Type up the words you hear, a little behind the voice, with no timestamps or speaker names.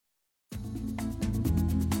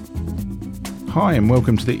Hi and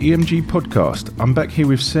welcome to the EMG podcast. I'm back here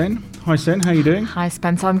with Sen. Hi Sen, how are you doing? Hi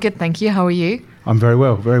Spencer, I'm good, thank you. How are you? I'm very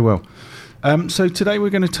well, very well. So today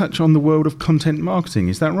we're going to touch on the world of content marketing,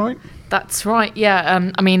 is that right? That's right,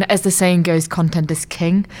 yeah. As the saying goes, content is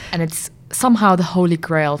king, and it's somehow the holy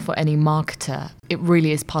grail for any marketer. It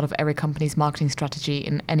really is part of every company's marketing strategy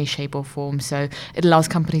in any shape or form. So it allows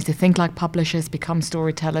companies to think like publishers, become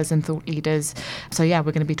storytellers and thought leaders. So yeah,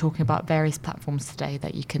 we're going to be talking about various platforms today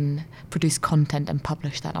that you can produce content and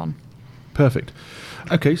publish that on. Perfect.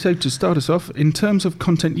 Okay, so to start us off, in terms of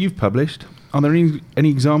content you've published, are there any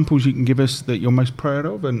examples you can give us that you're most proud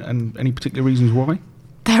of and any particular reasons why?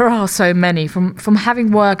 There are so many. From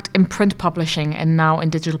having worked in print publishing and now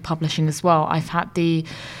in digital publishing as well, I've had the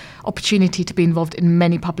opportunity to be involved in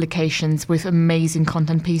many publications with amazing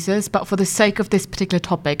content pieces. But for the sake of this particular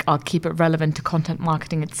topic, I'll keep it relevant to content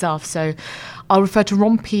marketing itself. So I'll refer to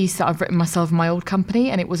one piece that I've written myself in my old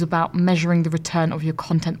company, and it was about measuring the return of your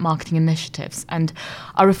content marketing initiatives. And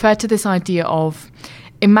I refer to this idea of,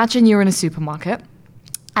 imagine you're in a supermarket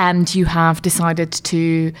and you have decided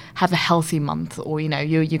to have a healthy month, or you're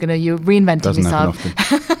reinventing Doesn't yourself.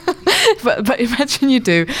 happen often. But imagine you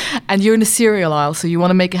do, and you're in a cereal aisle, so you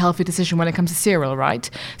want to make a healthy decision when it comes to cereal, right?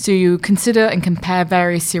 So you consider and compare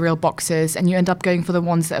various cereal boxes, and you end up going for the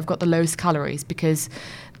ones that have got the lowest calories, because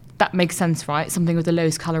that makes sense, right? Something with the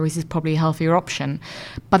lowest calories is probably a healthier option.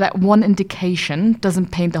 But that one indication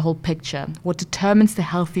doesn't paint the whole picture. What determines the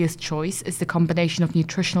healthiest choice is the combination of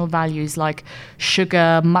nutritional values like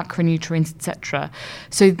sugar, macronutrients, etc.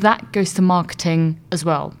 So that goes to marketing as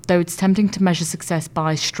well. Though it's tempting to measure success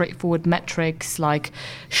by straightforward metrics like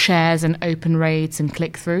shares and open rates and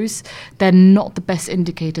click-throughs, they're not the best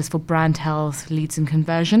indicators for brand health, leads and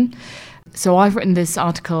conversion. So I've written this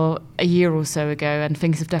article a year or so ago, and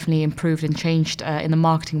things have definitely improved and changed in the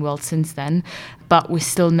marketing world since then, but we're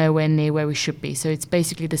still nowhere near where we should be. So it's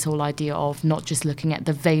basically this whole idea of not just looking at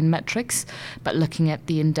the vain metrics, but looking at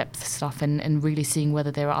the in-depth stuff and really seeing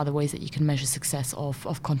whether there are other ways that you can measure success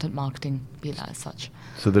of content marketing, be that as such.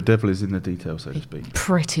 So the devil is in the details, so to speak.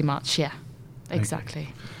 Pretty much, yeah, exactly.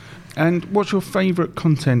 Okay. And what's your favourite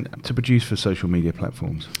content to produce for social media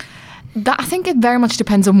platforms? I think it very much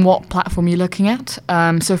depends on what platform you're looking at.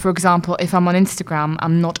 So, for example, if I'm on Instagram,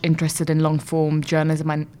 I'm not interested in long-form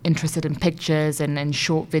journalism. I'm interested in pictures and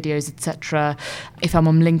short videos, etc. If I'm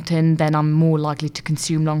on LinkedIn, then I'm more likely to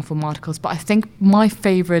consume long-form articles. But I think my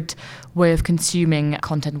favorite way of consuming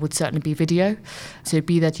content would certainly be video. So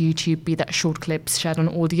be that YouTube, be that short clips shared on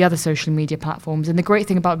all the other social media platforms. And the great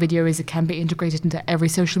thing about video is it can be integrated into every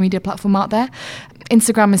social media platform out there.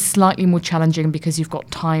 Instagram is slightly more challenging because you've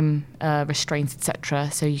got time restraints, etc.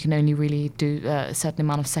 So you can only really do a certain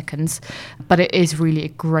amount of seconds. But it is really a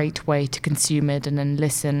great way to consume it and then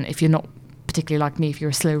listen. If you're not particularly like me, if you're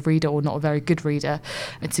a slow reader or not a very good reader,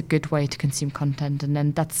 it's a good way to consume content. And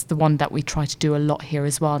then that's the one that we try to do a lot here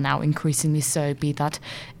as well now, increasingly so, be that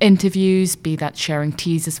interviews, be that sharing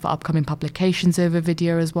teasers for upcoming publications over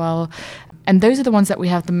video as well. And those are the ones that we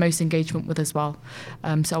have the most engagement with as well.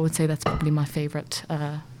 So I would say that's probably my favourite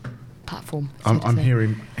platform. I'm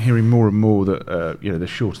hearing more and more that the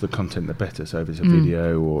shorter the content, the better. So if it's a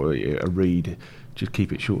video or a read, just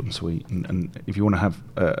keep it short and sweet. And if you want to have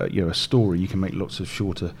a story, you can make lots of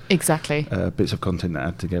shorter bits of content that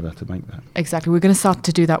add together to make that. Exactly. We're going to start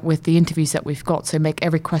to do that with the interviews that we've got. So make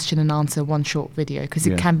every question and answer one short video, because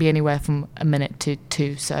it can be anywhere from a minute to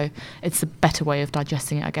 2. So it's a better way of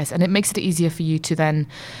digesting it, I guess. And it makes it easier for you to then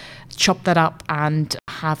chop that up and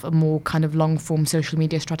have a more kind of long form social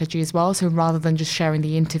media strategy as well. So rather than just sharing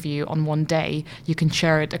the interview on one day, you can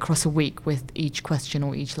share it across a week with each question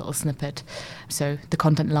or each little snippet. So the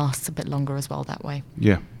content lasts a bit longer as well that way.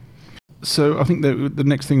 Yeah. So I think the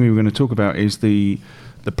next thing we were going to talk about is the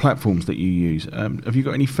platforms that you use. Have you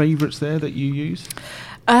got any favourites there that you use?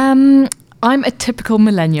 I'm a typical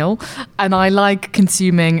millennial, and I like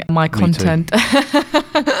consuming my content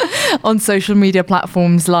on social media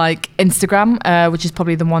platforms like Instagram, which is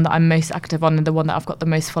probably the one that I'm most active on and the one that I've got the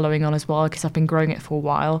most following on as well, because I've been growing it for a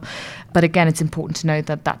while. But again, it's important to know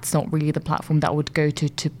that that's not really the platform that I would go to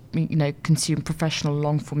consume professional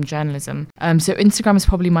long-form journalism. So Instagram is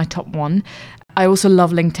probably my top one. I also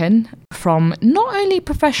love LinkedIn from not only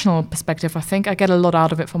professional perspective. I think I get a lot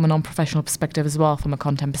out of it from a non-professional perspective as well, from a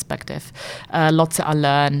content perspective. Lots that I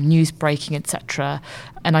learn, news breaking, etc.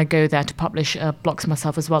 And I go there to publish blogs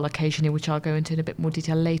myself as well occasionally, which I'll go into in a bit more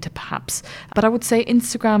detail later perhaps. But I would say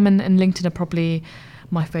Instagram and LinkedIn are probably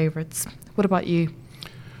my favourites. What about you?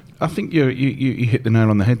 I think you hit the nail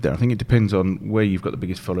on the head there. I think it depends on where you've got the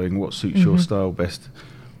biggest following, what suits your style best.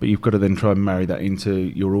 but you've got to then try and marry that into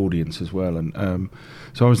your audience as well. And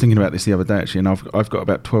so I was thinking about this the other day actually, and I've got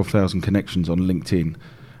about 12,000 connections on LinkedIn.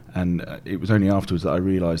 And it was only afterwards that I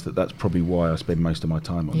realised that that's probably why I spend most of my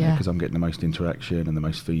time on there, because I'm getting the most interaction and the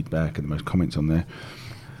most feedback and the most comments on there.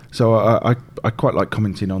 So I quite like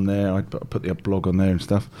commenting on there. I put the blog on there and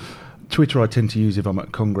stuff. Twitter I tend to use if I'm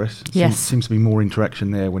at Congress. Yes. Seems to be more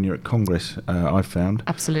interaction there when you're at Congress, I've found.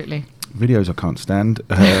 Absolutely. Videos I can't stand.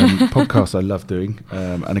 Podcasts I love doing.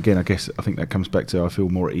 And again, I think that comes back to I feel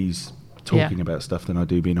more at ease talking about stuff than I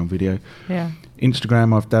do being on video. Yeah.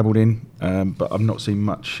 Instagram I've dabbled in, but I've not seen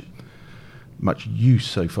much use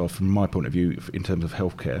so far from my point of view in terms of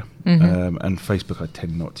healthcare. And Facebook I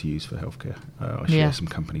tend not to use for healthcare. I share some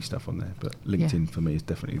company stuff on there, but LinkedIn for me is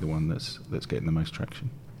definitely the one that's getting the most traction.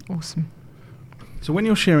 Awesome. So when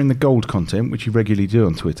you're sharing the gold content, which you regularly do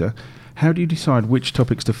on Twitter, how do you decide which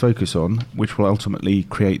topics to focus on, which will ultimately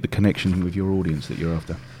create the connection with your audience that you're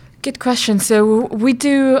after? Good question. So we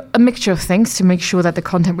do a mixture of things to make sure that the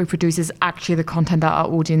content we produce is actually the content that our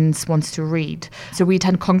audience wants to read. So we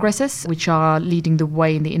attend congresses, which are leading the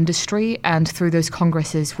way in the industry. And through those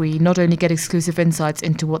congresses, we not only get exclusive insights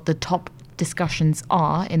into what the top discussions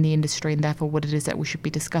are in the industry and therefore what it is that we should be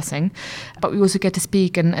discussing, but we also get to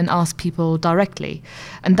speak and ask people directly.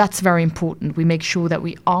 And that's very important. We make sure that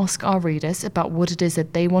we ask our readers about what it is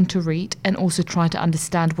that they want to read and also try to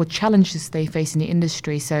understand what challenges they face in the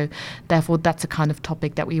industry. So therefore that's a kind of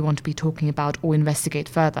topic that we want to be talking about or investigate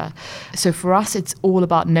further. So for us, it's all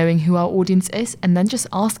about knowing who our audience is and then just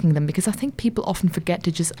asking them, because I think people often forget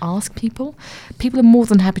to just ask people. People are more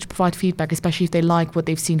than happy to provide feedback, especially if they like what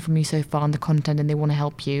they've seen from you so far, the content, and they want to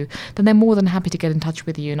help you, then they're more than happy to get in touch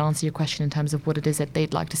with you and answer your question in terms of what it is that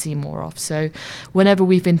they'd like to see more of. So whenever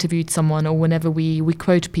we've interviewed someone or whenever we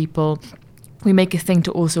quote people, we make a thing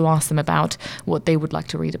to also ask them about what they would like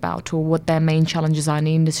to read about or what their main challenges are in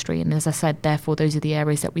the industry. And as I said, therefore, those are the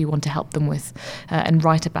areas that we want to help them with and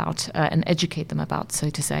write about and educate them about, so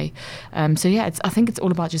to say. I think it's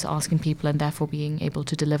all about just asking people and therefore being able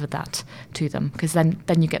to deliver that to them, because then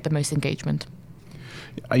you get the most engagement.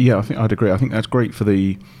 Yeah, I think I'd agree. I think that's great for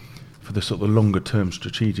the sort of longer term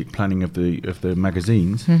strategic planning of the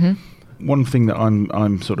magazines. One thing that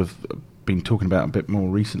I'm sort of been talking about a bit more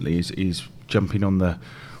recently is jumping on the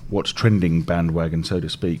what's trending bandwagon, so to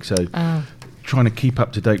speak. So trying to keep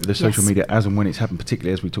up to date with the social media as and when it's happened,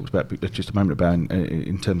 particularly as we talked about just a moment about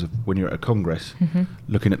in terms of when you're at a Congress,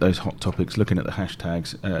 looking at those hot topics, looking at the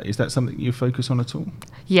hashtags. Is that something you focus on at all?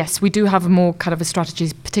 Yes, we do have a more kind of a strategy,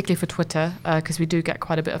 particularly for Twitter, because we do get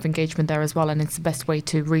quite a bit of engagement there as well, and it's the best way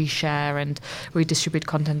to reshare and redistribute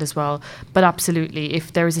content as well. But absolutely,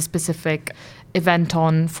 if there is a specific event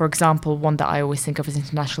on, for example, one that I always think of as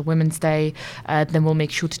International Women's Day, then we'll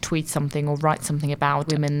make sure to tweet something or write something about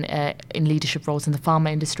women in leadership roles in the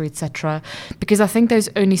pharma industry, etc. Because I think there's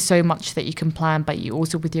only so much that you can plan, but you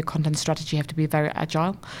also, with your content strategy, have to be very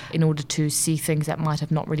agile in order to see things that might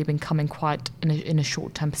have not really been coming quite in a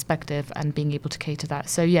short-term perspective and being able to cater that.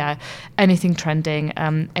 So yeah, anything trending,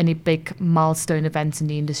 any big milestone events in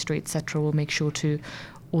the industry, etc., we'll make sure to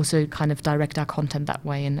also kind of direct our content that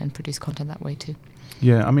way and produce content that way too.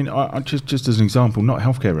 Yeah, I mean, I just as an example, not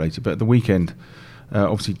healthcare related, but at the weekend,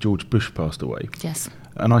 obviously George Bush passed away. Yes.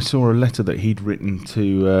 And I saw a letter that he'd written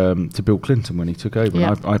to Bill Clinton when he took over.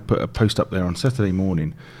 Yeah. And I put a post up there on Saturday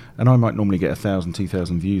morning, and I might normally get 1,000,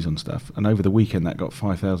 2,000 views on stuff. And over the weekend, that got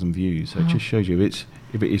 5,000 views. So it just shows you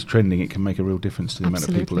if it is trending, it can make a real difference to the amount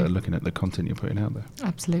of people that are looking at the content you're putting out there.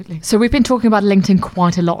 Absolutely. So we've been talking about LinkedIn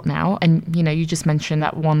quite a lot now, and you just mentioned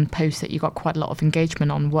that one post that you got quite a lot of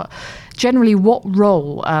engagement on. What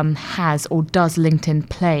role has or does LinkedIn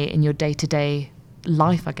play in your day-to-day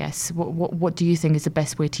life, I guess? What do you think is the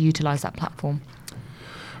best way to utilize that platform?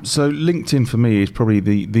 So LinkedIn for me is probably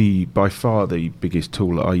the by far the biggest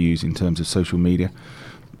tool that I use in terms of social media.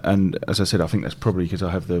 And as I said, I think that's probably because I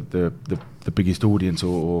have the biggest audience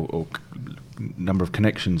or number of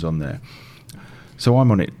connections on there. So I'm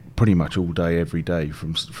on it pretty much all day, every day,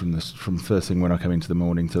 from first thing when I come into the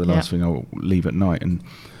morning to the last thing I'll leave at night. And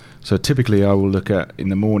so typically I will look at in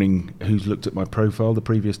the morning who's looked at my profile the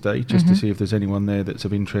previous day, just to see if there's anyone there that's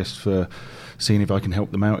of interest, for seeing if I can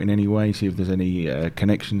help them out in any way, see if there's any other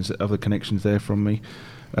connections there for me,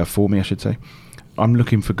 I should say. I'm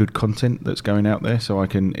looking for good content that's going out there so I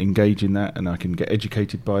can engage in that and I can get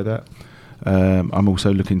educated by that. I'm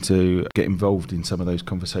also looking to get involved in some of those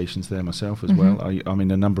conversations there myself as well. I'm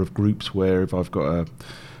in a number of groups where if I've got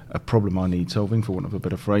a problem I need solving, for want of a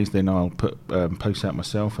better phrase, then I'll put posts out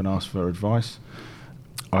myself and ask for advice.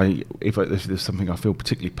 if there's something I feel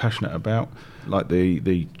particularly passionate about, like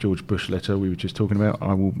the George Bush letter we were just talking about,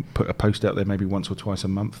 I will put a post out there maybe once or twice a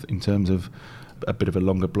month in terms of a bit of a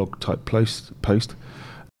longer blog type post.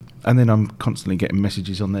 And then I'm constantly getting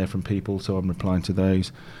messages on there from people, so I'm replying to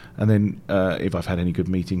those. And then if I've had any good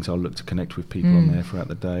meetings, I'll look to connect with people on there throughout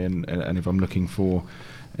the day. And if I'm looking for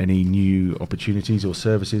any new opportunities or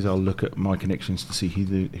services, I'll look at my connections to see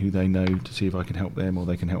who they know, to see if I can help them or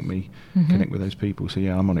they can help me connect with those people. So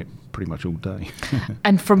yeah, I'm on it pretty much all day.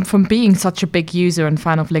 And from being such a big user and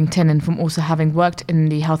fan of LinkedIn, and from also having worked in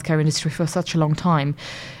the healthcare industry for such a long time,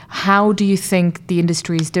 how do you think the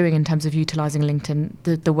industry is doing in terms of utilising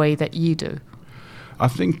LinkedIn the way that you do? I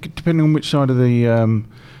think depending on which side of the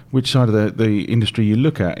industry you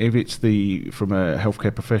look at, if it's from a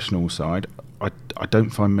healthcare professional side, I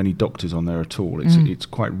don't find many doctors on there at all. It's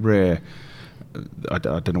quite rare. I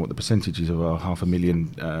don't know what the percentage is of our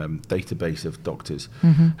 500,000 database of doctors.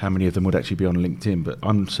 How many of them would actually be on LinkedIn? But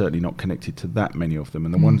I'm certainly not connected to that many of them.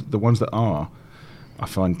 And the ones that are, I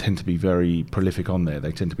find tend to be very prolific on there.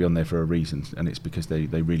 They tend to be on there for a reason, and it's because they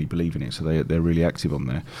really believe in it, so they're really active on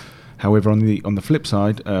there. However, on the flip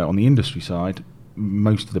side, on the industry side,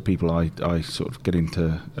 most of the people I sort of get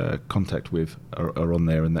into contact with are on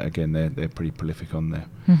there, and they're pretty prolific on there.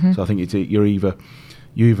 So I think you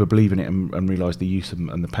either believe in it and realise the use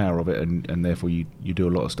and the power of it, and therefore you do a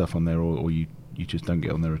lot of stuff on there, or you just don't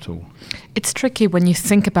get on there at all. It's tricky when you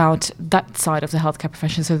think about that side of the healthcare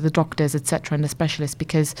profession, so the doctors, etc., and the specialists,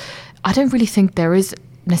 because I don't really think there is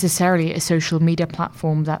necessarily a social media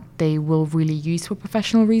platform that they will really use for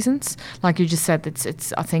professional reasons. Like you just said,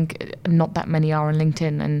 it's I think not that many are on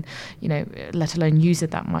LinkedIn, and let alone use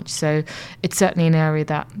it that much. So it's certainly an area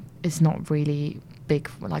that is not really big.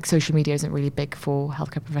 Like social media isn't really big for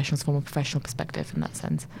healthcare professionals from a professional perspective in that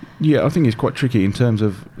sense. Yeah, I think it's quite tricky in terms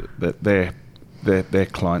of that their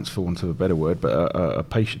clients, for want of a better word, but are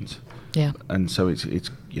patients. Yeah. And so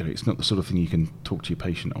it's not the sort of thing you can talk to your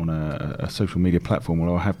patient on a social media platform.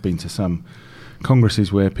 Although I have been to some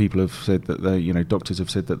congresses where people have said that doctors have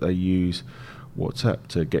said that they use WhatsApp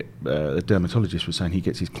to get. A dermatologist was saying he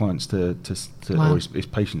gets his clients to wow. or his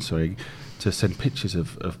patients, to send pictures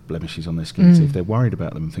of blemishes on their skin, so if they're worried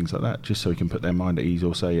about them and things like that, just so he can put their mind at ease,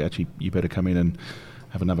 or say, actually, you better come in and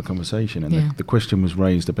have another conversation. And the question was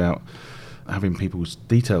raised about having people's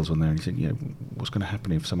details on there, and he said, what's going to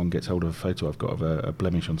happen if someone gets hold of a photo I've got of a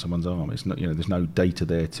blemish on someone's arm? It's not, there's no data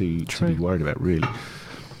there to be worried about, really.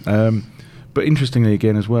 But interestingly,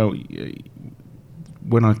 again, as well,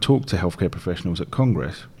 when I talk to healthcare professionals at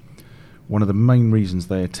Congress, one of the main reasons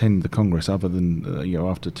they attend the Congress, other than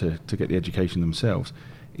after to get the education themselves,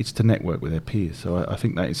 it's to network with their peers. So I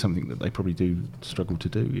think that is something that they probably do struggle to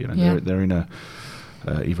do. They're in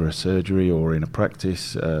either a surgery or in a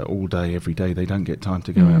practice all day, every day. They don't get time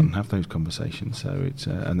to go out and have those conversations. So it's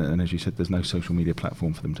and as you said, there's no social media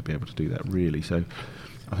platform for them to be able to do that, really. So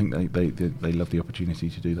I think they love the opportunity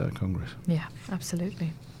to do that at Congress. Yeah,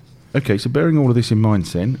 absolutely. Okay, so bearing all of this in mind,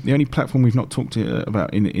 then, the only platform we've not talked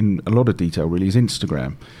about in a lot of detail really is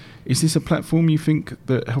Instagram. Is this a platform you think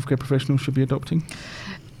that healthcare professionals should be adopting?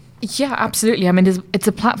 Yeah, absolutely. I mean, it's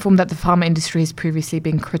a platform that the pharma industry has previously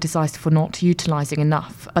been criticised for not utilising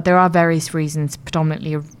enough. But there are various reasons,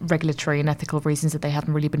 predominantly regulatory and ethical reasons, that they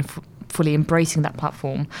haven't really been fully embracing that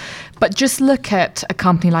platform. But just look at a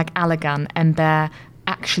company like Allergan and their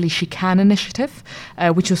Actually She Can initiative,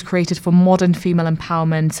 which was created for modern female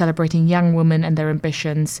empowerment, celebrating young women and their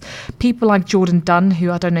ambitions. People like Jordan Dunn,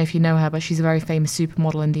 who I don't know if you know her, but she's a very famous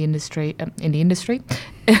supermodel in the industry,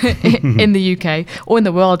 in the UK or in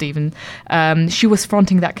the world even. She was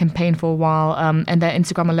fronting that campaign for a while, and their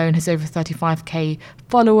Instagram alone has over 35k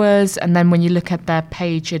followers. And then when you look at their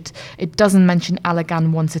page, it doesn't mention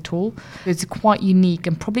Allergan once at all. It's a quite unique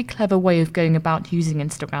and probably clever way of going about using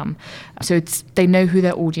Instagram. So they know who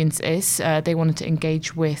their audience is. They wanted to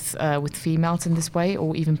engage with females in this way,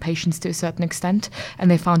 or even patients to a certain extent, and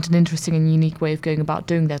they found an interesting and unique way of going about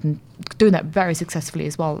doing that, and doing that very successfully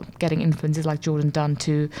as well, getting influencers like Jordan Dunn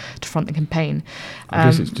to front the campaign. I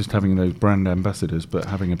guess it's just having those brand ambassadors, but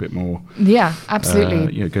having a bit more. Yeah,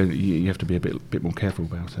 absolutely. You have to be a bit more careful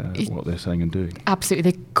about what they're saying and doing.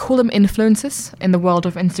 Absolutely. They call them influencers in the world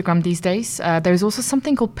of Instagram these days. There is also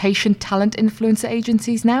something called patient talent influencer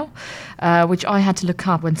agencies now, which I had to look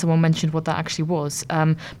up when someone mentioned what that actually was.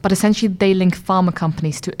 But essentially they link pharma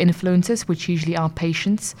companies to influencers, which usually are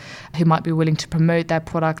patients who might be willing to promote their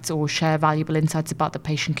products or share valuable insights about the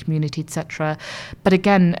patient community, etc. But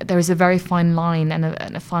again, there is a very fine line and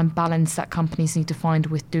a fine balance that companies need to find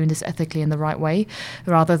with doing this ethically in the right way,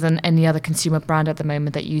 rather than any other consumer brand at the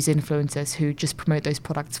moment that use influencers who just promote those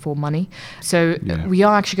products for money. So we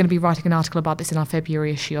are actually going to be writing an article about this in our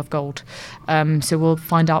February issue of Gold. So we'll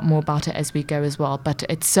find out more about it as we go as well. But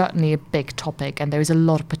it's certainly a big topic and there is a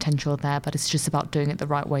lot of potential there, but it's just about doing it the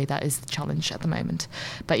right way. That is the challenge at the moment.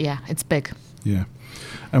 But yeah, it's big. Yeah.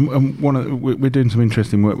 And we're doing some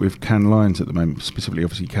interesting work with Cannes Lions at the moment, specifically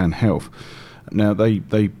obviously Cannes Health. Now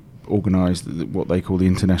they organise what they call the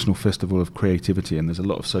International Festival of Creativity, and there's a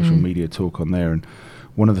lot of social media talk on there. And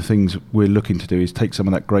one of the things we're looking to do is take some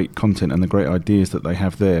of that great content and the great ideas that they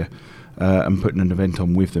have there and put an event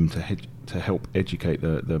on with them to help educate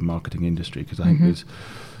the marketing industry, because I think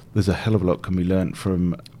there's a hell of a lot can be learnt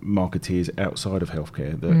from marketeers outside of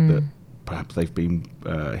healthcare that perhaps they've been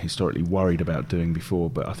historically worried about doing before,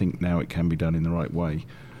 but I think now it can be done in the right way.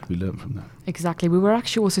 We learn from that. Exactly. We were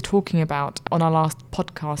actually also talking about, on our last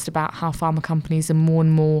podcast, about how pharma companies are more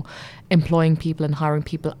and more employing people and hiring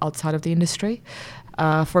people outside of the industry.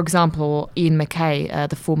 For example, Ian McKay,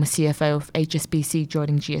 the former CFO of HSBC,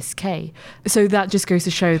 joining GSK. So that just goes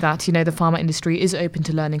to show that, the pharma industry is open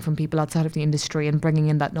to learning from people outside of the industry and bringing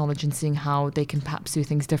in that knowledge and seeing how they can perhaps do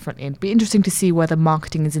things differently. It'd be interesting to see whether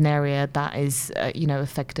marketing is an area that is,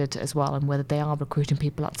 affected as well, and whether they are recruiting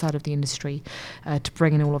people outside of the industry to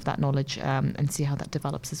bring in all of that knowledge and see how that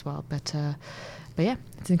develops as well. But yeah,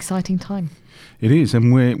 it's an exciting time. It is,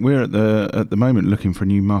 and we're at the moment looking for a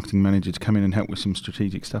new marketing manager to come in and help with some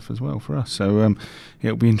strategic stuff as well for us. So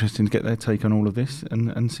it'll be interesting to get their take on all of this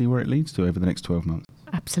and see where it leads to over the next 12 months.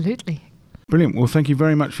 Absolutely. Brilliant. Well, thank you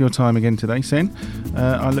very much for your time again today, Sen.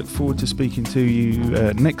 I look forward to speaking to you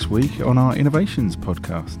next week on our Innovations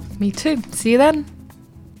podcast. Me too. See you then.